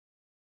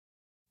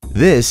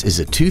This is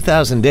a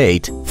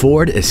 2008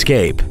 Ford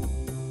Escape.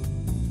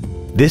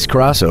 This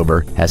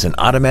crossover has an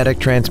automatic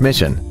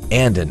transmission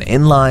and an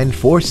inline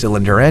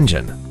 4-cylinder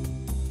engine.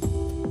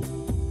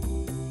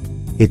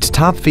 Its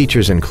top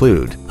features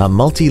include a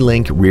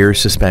multi-link rear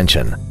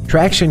suspension,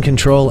 traction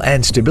control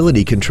and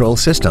stability control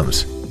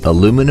systems,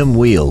 aluminum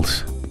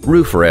wheels,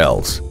 roof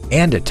rails,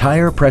 and a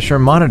tire pressure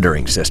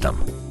monitoring system.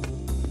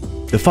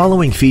 The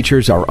following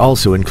features are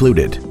also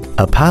included: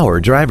 a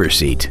power driver's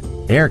seat,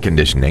 air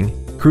conditioning,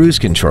 cruise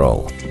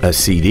control, a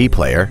CD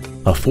player,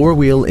 a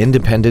 4-wheel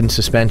independent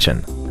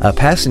suspension, a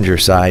passenger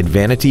side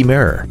vanity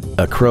mirror,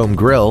 a chrome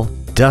grille,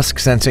 dusk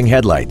sensing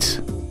headlights,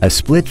 a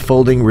split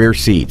folding rear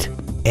seat,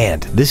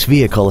 and this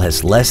vehicle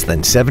has less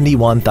than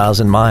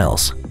 71,000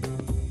 miles.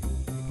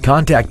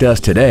 Contact us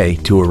today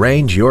to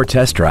arrange your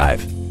test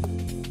drive.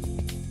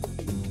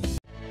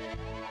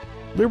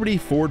 Liberty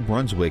Ford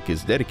Brunswick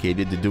is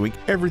dedicated to doing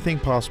everything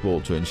possible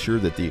to ensure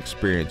that the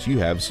experience you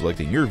have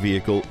selecting your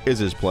vehicle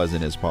is as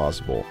pleasant as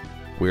possible.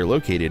 We are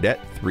located at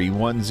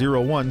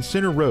 3101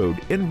 Center Road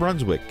in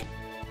Brunswick.